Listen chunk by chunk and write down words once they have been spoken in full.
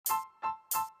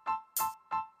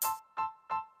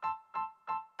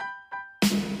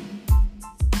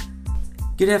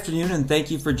Good afternoon and thank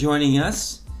you for joining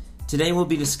us. Today we'll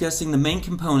be discussing the main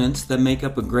components that make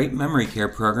up a great memory care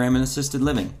program in assisted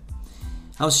living.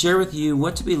 I'll share with you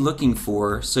what to be looking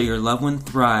for so your loved one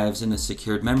thrives in a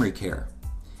secured memory care.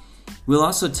 We'll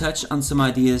also touch on some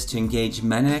ideas to engage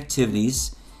men in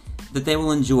activities that they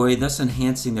will enjoy, thus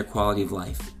enhancing their quality of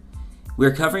life. We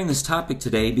are covering this topic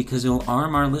today because it will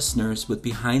arm our listeners with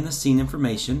behind-the-scene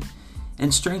information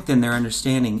and strengthen their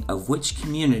understanding of which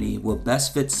community will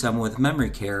best fit someone with memory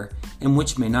care and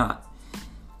which may not.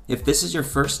 If this is your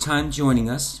first time joining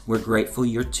us, we're grateful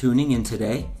you're tuning in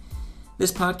today.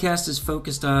 This podcast is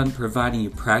focused on providing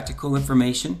you practical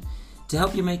information to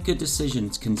help you make good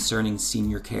decisions concerning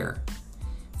senior care.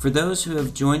 For those who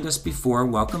have joined us before,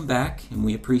 welcome back, and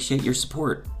we appreciate your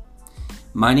support.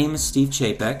 My name is Steve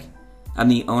Chapek. I'm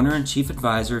the owner and chief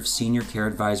advisor of Senior Care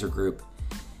Advisor Group.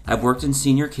 I've worked in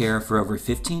senior care for over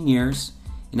 15 years,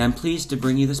 and I'm pleased to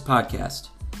bring you this podcast.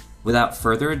 Without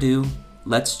further ado,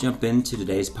 let's jump into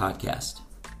today's podcast.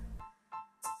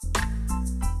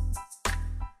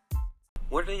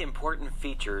 What are the important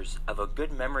features of a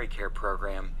good memory care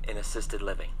program in assisted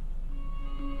living?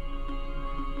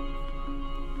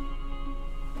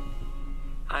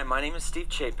 Hi, my name is Steve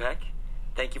Chapek.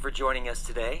 Thank you for joining us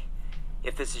today.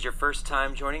 If this is your first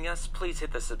time joining us, please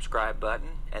hit the subscribe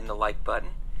button and the like button.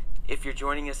 If you're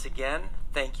joining us again,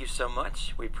 thank you so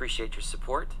much. We appreciate your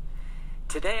support.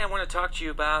 Today I want to talk to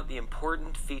you about the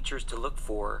important features to look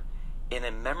for in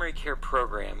a memory care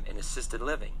program in assisted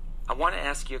living. I want to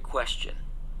ask you a question.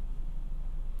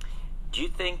 Do you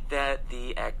think that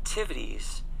the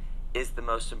activities is the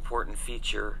most important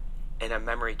feature in a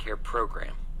memory care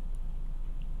program?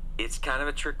 It's kind of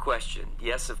a trick question.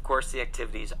 Yes, of course the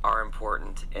activities are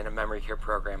important in a memory care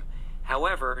program.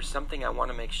 However, something I want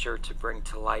to make sure to bring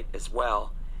to light as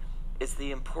well is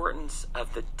the importance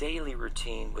of the daily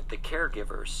routine with the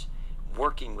caregivers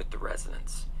working with the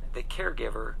residents. The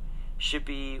caregiver should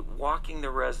be walking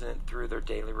the resident through their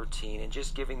daily routine and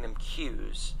just giving them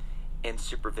cues and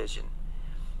supervision.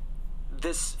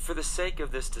 For the sake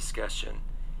of this discussion,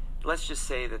 let's just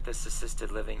say that this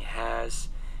assisted living has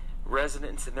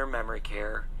residents in their memory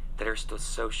care that are still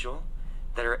social,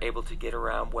 that are able to get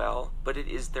around well, but it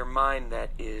is their mind that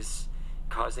is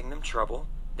causing them trouble.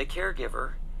 The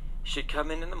caregiver should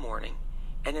come in the morning,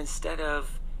 and instead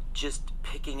of just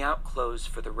picking out clothes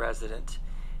for the resident,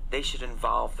 they should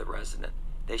involve the resident.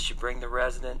 They should bring the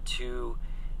resident to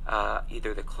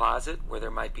either the closet, where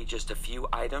there might be just a few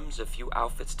items, a few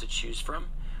outfits to choose from,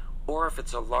 or if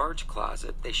it's a large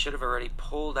closet, they should have already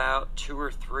pulled out 2 or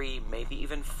 3, maybe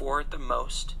even 4 at the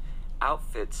most,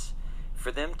 outfits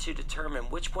for them to determine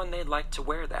which one they'd like to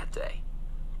wear that day.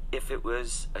 If it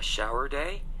was a shower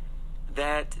day,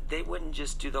 that they wouldn't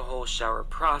just do the whole shower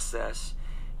process.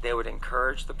 They would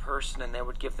encourage the person and they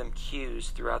would give them cues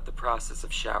throughout the process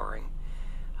of showering.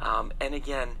 And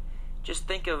again, just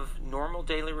think of normal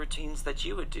daily routines that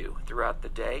you would do throughout the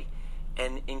day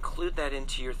and include that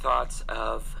into your thoughts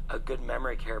of a good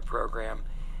memory care program,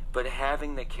 but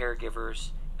having the caregivers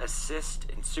assist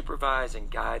and supervise and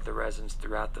guide the residents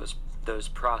throughout those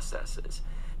processes.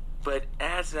 But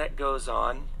as that goes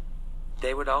on,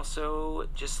 they would also,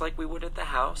 just like we would at the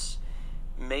house,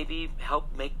 maybe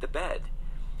help make the bed.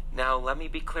 Now, let me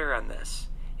be clear on this.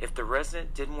 If the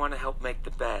resident didn't want to help make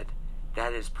the bed,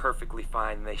 that is perfectly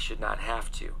fine and they should not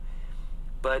have to.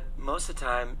 But most of the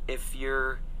time, if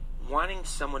you're wanting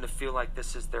someone to feel like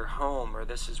this is their home or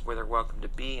this is where they're welcome to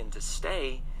be and to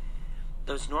stay,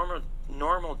 those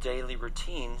normal daily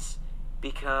routines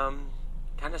become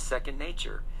kind of second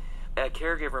nature. A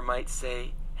caregiver might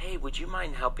say, "Hey, would you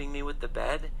mind helping me with the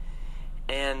bed?"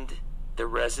 And the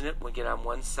resident would get on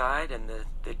one side and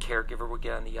the caregiver would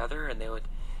get on the other, and they would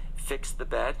fix the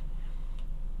bed.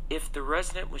 If the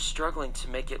resident was struggling to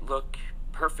make it look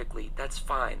perfectly, that's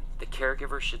fine. The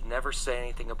caregiver should never say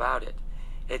anything about it.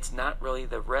 It's not really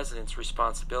the resident's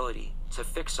responsibility to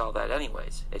fix all that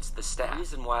anyways. It's the staff. The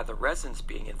reason why the resident's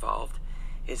being involved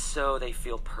is so they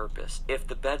feel purpose. If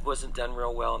the bed wasn't done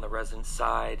real well on the resident's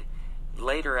side,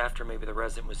 later after maybe the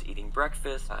resident was eating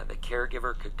breakfast, the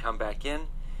caregiver could come back in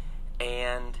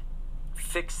and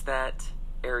fix that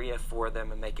area for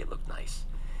them and make it look nice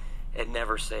and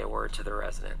never say a word to the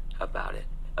resident about it.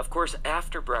 Of course,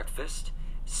 after breakfast,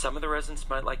 some of the residents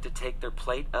might like to take their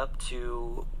plate up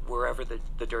to wherever the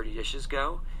dirty dishes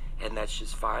go, and that's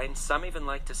just fine. Some even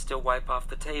like to still wipe off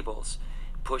the tables,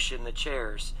 push in the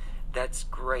chairs. That's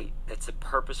great. That's a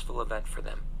purposeful event for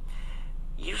them.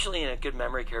 Usually in a good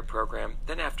memory care program,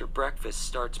 then after breakfast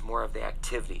starts more of the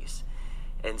activities.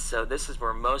 And so this is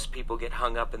where most people get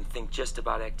hung up and think just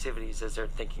about activities as they're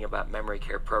thinking about memory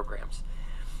care programs.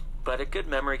 But a good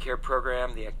memory care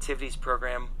program, the activities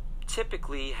program,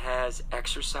 typically has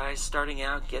exercise starting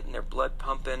out, getting their blood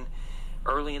pumping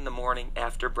early in the morning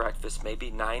after breakfast,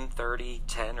 maybe 9:30,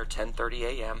 10 or 10:30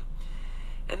 a.m.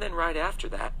 And then right after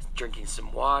that, drinking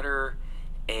some water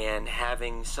and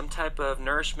having some type of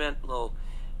nourishment, little,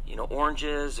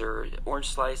 oranges or orange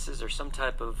slices or some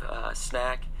type of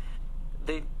snack.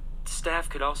 The staff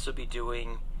could also be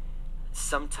doing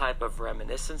some type of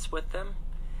reminiscence with them,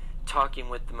 talking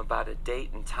with them about a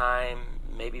date and time,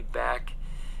 maybe back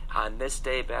on this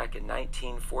day, back in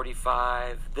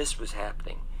 1945, this was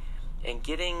happening, and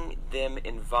getting them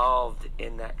involved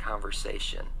in that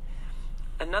conversation.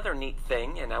 Another neat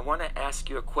thing, and I want to ask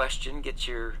you a question, get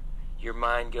your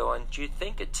mind going. Do you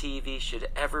think a TV should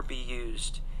ever be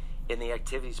used in the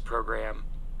activities program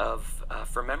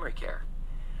for memory care?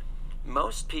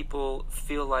 Most people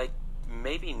feel like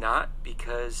maybe not,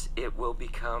 because it will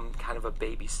become kind of a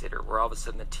babysitter where all of a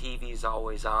sudden the TV's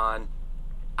always on.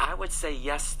 I would say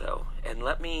yes, though, and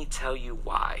let me tell you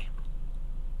why.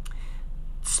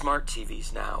 Smart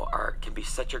TVs now can be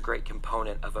such a great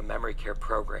component of a memory care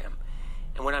program.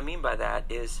 And what I mean by that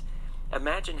is,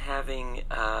 imagine having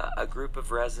a group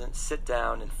of residents sit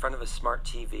down in front of a smart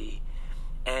TV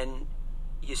and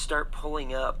you start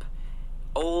pulling up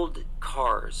old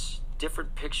cars,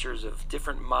 different pictures of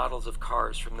different models of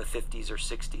cars from the 50s or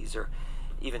 60s or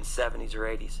even 70s or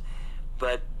 80s.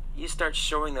 But you start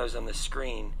showing those on the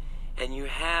screen, and you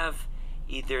have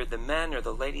either the men or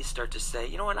the ladies start to say,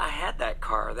 you know what, I had that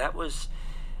car. That was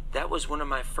one of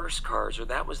my first cars, or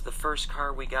that was the first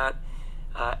car we got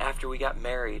after we got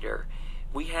married, or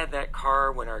we had that car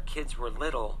when our kids were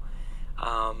little.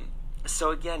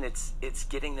 So again, it's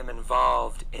getting them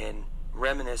involved in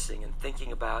reminiscing and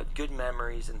thinking about good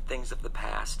memories and things of the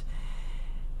past.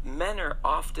 Men are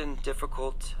often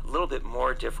a little bit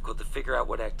more difficult to figure out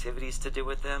what activities to do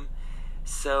with them.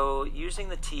 So using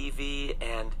the TV,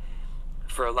 and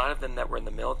for a lot of them that were in the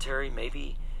military,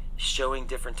 maybe showing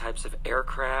different types of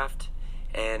aircraft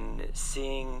and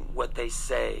seeing what they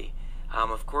say.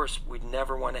 Of course, we'd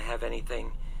never want to have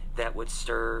anything that would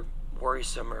stir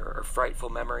worrisome or frightful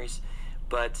memories,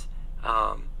 but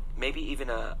maybe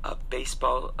even a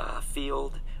baseball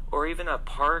field, or even a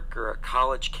park or a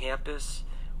college campus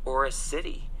or a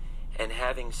city, and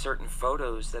having certain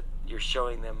photos that you're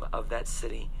showing them of that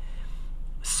city.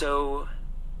 So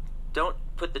don't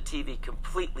put the TV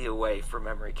completely away for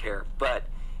memory care, but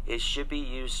it should be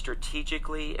used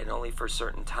strategically and only for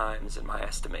certain times, in my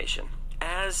estimation.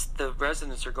 As the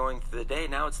residents are going through the day,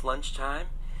 now it's lunchtime,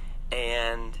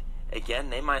 and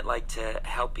again, they might like to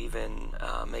help even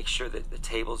make sure that the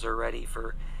tables are ready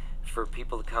for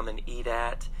people to come and eat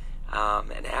at.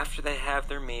 And after they have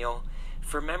their meal,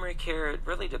 for memory care, it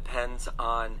really depends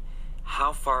on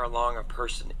how far along a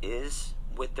person is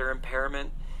with their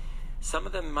impairment. Some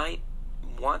of them might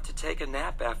want to take a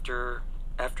nap after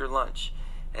lunch,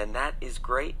 and that is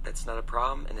great. That's not a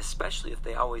problem, and especially if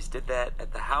they always did that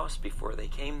at the house before they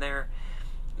came there,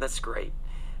 that's great.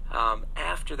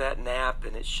 After that nap,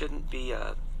 and it shouldn't be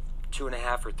a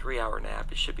 2.5 or 3 hour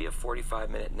nap, it should be a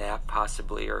 45-minute nap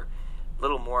possibly, or a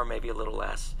little more, maybe a little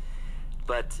less.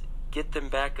 But get them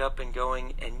back up and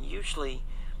going, and usually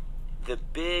the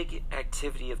big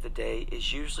activity of the day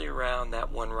is usually around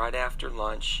that one right after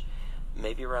lunch,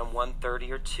 maybe around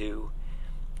 1:30 or 2,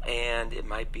 and it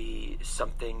might be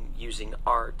something using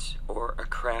art or a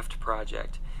craft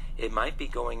project. It might be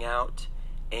going out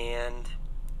and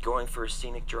going for a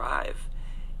scenic drive.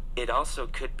 It also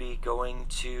could be going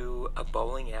to a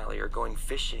bowling alley or going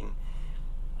fishing.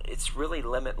 It's really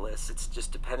limitless. It's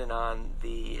just dependent on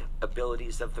the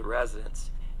abilities of the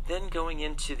residents. Then going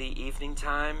into the evening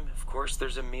time, of course,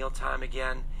 there's a meal time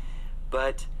again.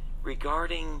 But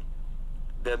regarding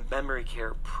the memory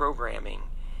care programming,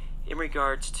 in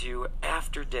regards to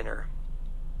after dinner,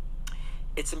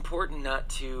 it's important not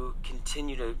to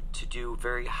continue to do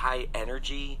very high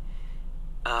energy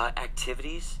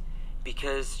activities,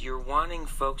 because you're wanting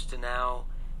folks to now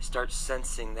start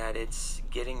sensing that it's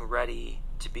getting ready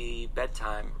to be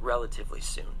bedtime relatively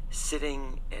soon.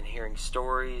 Sitting and hearing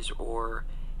stories or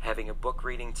having a book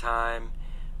reading time.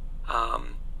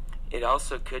 It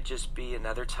also could just be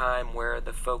another time where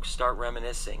the folks start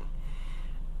reminiscing.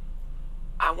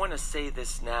 I want to say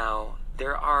this now.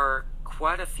 There are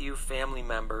quite a few family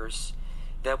members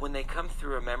that when they come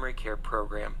through a memory care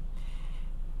program,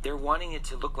 they're wanting it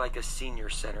to look like a senior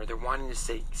center. They're wanting to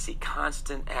see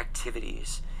constant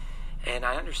activities. And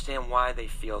I understand why they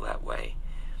feel that way.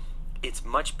 It's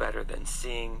much better than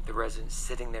seeing the residents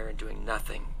sitting there and doing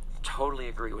nothing. Totally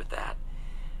agree with that.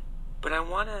 But I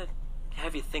want to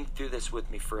have you think through this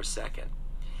with me for a second.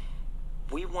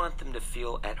 we want them to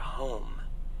feel at home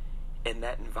in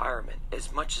that environment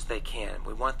as much as they can.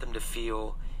 We want them to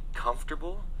feel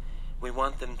comfortable. We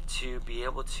want them to be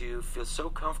able to feel so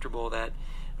comfortable that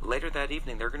later that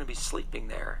evening they're going to be sleeping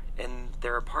there in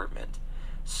their apartment.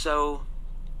 So,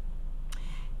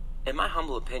 in my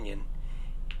humble opinion,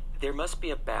 there must be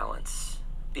a balance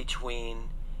between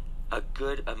a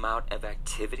good amount of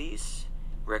activities,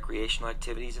 recreational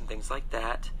activities and things like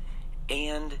that,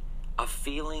 and a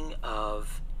feeling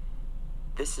of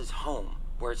this is home,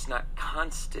 where it's not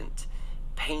constant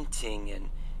painting and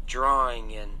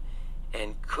drawing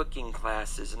and cooking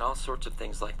classes and all sorts of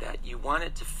things like that. You want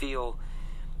it to feel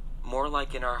more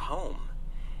like in our home,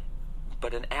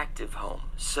 but an active home.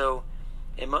 So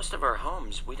in most of our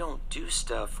homes, we don't do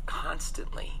stuff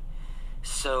constantly.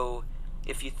 So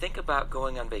if you think about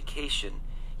going on vacation,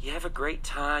 you have a great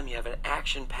time, you have an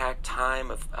action-packed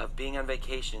time of being on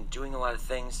vacation, doing a lot of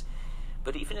things,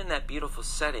 but even in that beautiful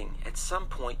setting, at some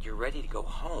point you're ready to go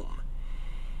home.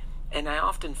 And I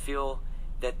often feel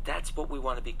that that's what we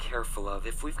want to be careful of.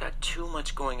 If we've got too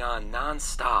much going on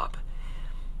nonstop,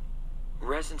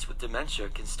 residents with dementia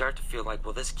can start to feel like,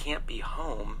 well, this can't be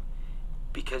home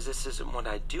because this isn't what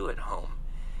I do at home.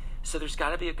 So there's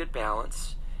got to be a good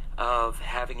balance of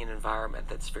having an environment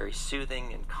that's very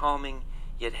soothing and calming,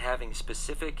 yet having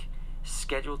specific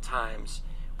scheduled times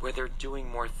where they're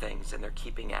doing more things and they're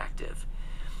keeping active.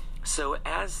 So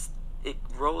as it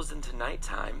rolls into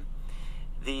nighttime,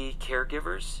 the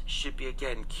caregivers should be,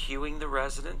 again, cueing the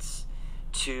residents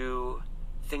to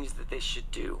things that they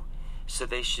should do. So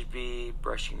they should be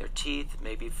brushing their teeth.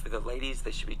 Maybe for the ladies,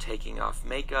 they should be taking off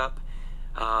makeup.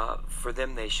 For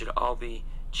them, they should all be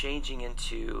changing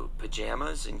into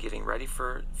pajamas and getting ready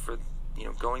for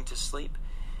going to sleep.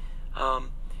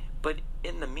 But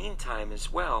in the meantime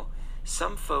as well,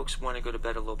 some folks want to go to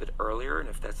bed a little bit earlier, and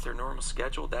if that's their normal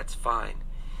schedule, that's fine.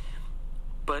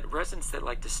 But residents that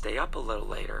like to stay up a little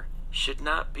later should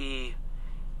not be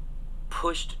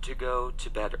pushed to go to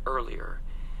bed earlier.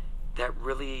 That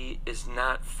really is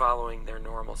not following their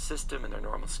normal system and their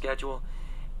normal schedule.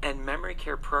 And memory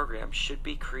care programs should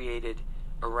be created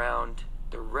around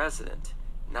the resident,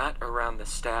 not around the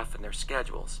staff and their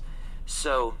schedules.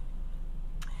 So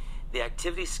the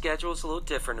activity schedule is a little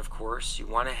different, of course. You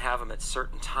want to have them at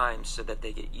certain times so that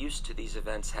they get used to these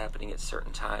events happening at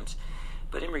certain times.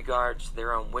 But in regards to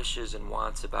their own wishes and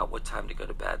wants about what time to go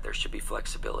to bed, there should be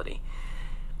flexibility.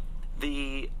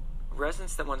 The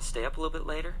residents that want to stay up a little bit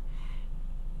later,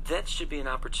 that should be an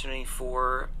opportunity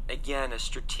for, again, a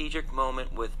strategic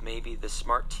moment with maybe the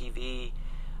smart TV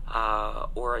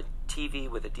or a TV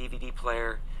with a DVD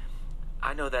player.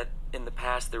 I know that in the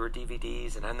past there were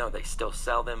DVDs, and I know they still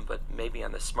sell them, but maybe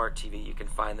on the smart TV you can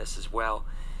find this as well.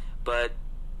 But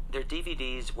they're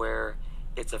DVDs where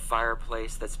it's a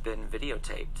fireplace that's been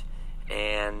videotaped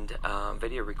and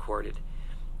video recorded,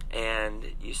 and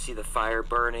you see the fire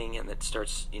burning and it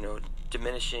starts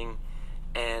diminishing,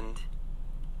 and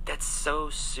that's so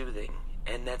soothing,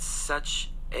 and that's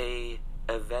such a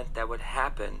event that would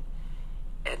happen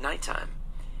at nighttime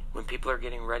when people are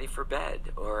getting ready for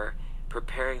bed or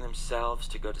preparing themselves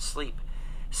to go to sleep.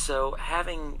 So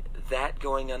having that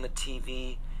going on the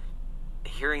TV,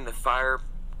 hearing the fire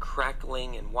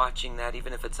crackling and watching that,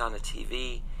 even if it's on the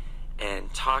TV,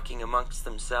 and talking amongst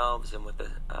themselves and with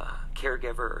a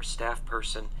caregiver or staff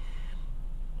person,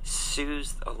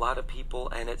 soothes a lot of people,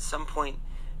 and at some point,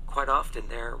 quite often,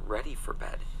 they're ready for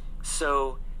bed.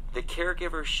 So the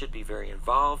caregiver should be very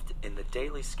involved in the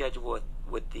daily schedule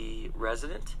with the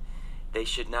resident. They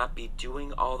should not be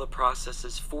doing all the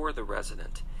processes for the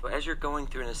resident. As you're going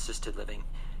through an assisted living,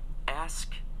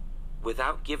 ask,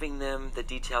 without giving them the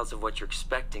details of what you're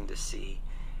expecting to see,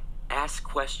 ask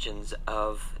questions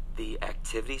of the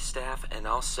activity staff and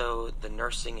also the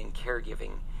nursing and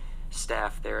caregiving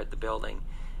staff there at the building,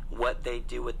 what they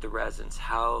do with the residents,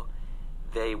 how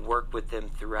they work with them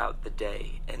throughout the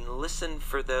day, and listen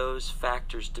for those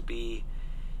factors to be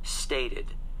stated,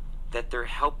 that they're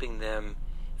helping them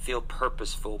feel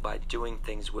purposeful by doing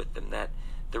things with them, that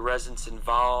the residents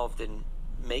involved in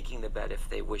making the bed if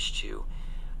they wish to,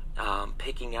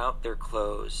 picking out their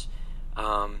clothes,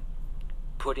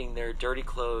 putting their dirty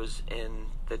clothes in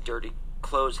the dirty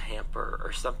clothes hamper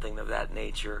or something of that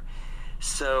nature.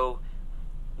 So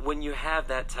when you have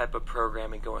that type of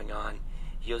programming going on,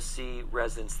 you'll see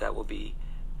residents that will be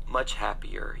much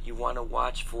happier. You want to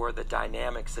watch for the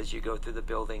dynamics as you go through the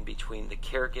building between the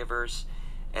caregivers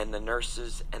and the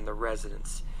nurses and the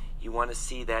residents. You want to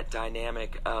see that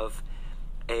dynamic of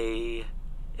a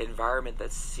environment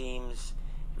that seems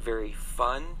very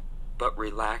fun but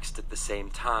relaxed at the same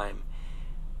time.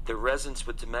 The residents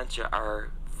with dementia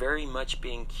are very much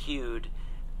being cued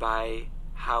by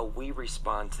how we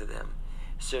respond to them.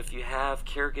 So if you have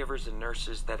caregivers and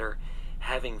nurses that are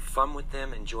having fun with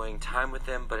them, enjoying time with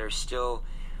them, but are still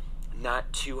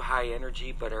not too high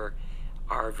energy, but are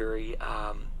very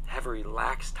have a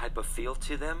relaxed type of feel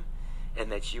to them,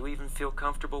 and that you even feel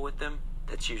comfortable with them,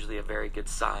 that's usually a very good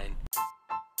sign.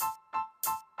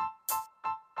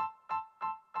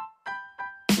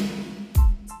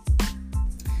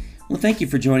 Well, thank you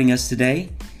for joining us today.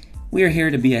 We are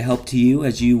here to be a help to you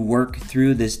as you work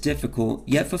through this difficult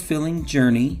yet fulfilling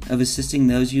journey of assisting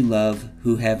those you love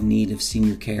who have need of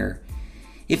senior care.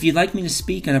 If you'd like me to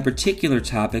speak on a particular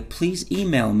topic, please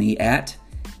email me at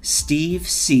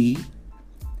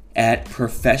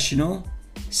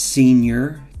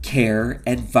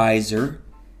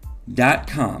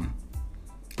stevec@professionalseniorcareadvisor.com.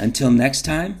 Until next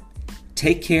time,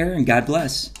 take care and God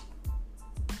bless.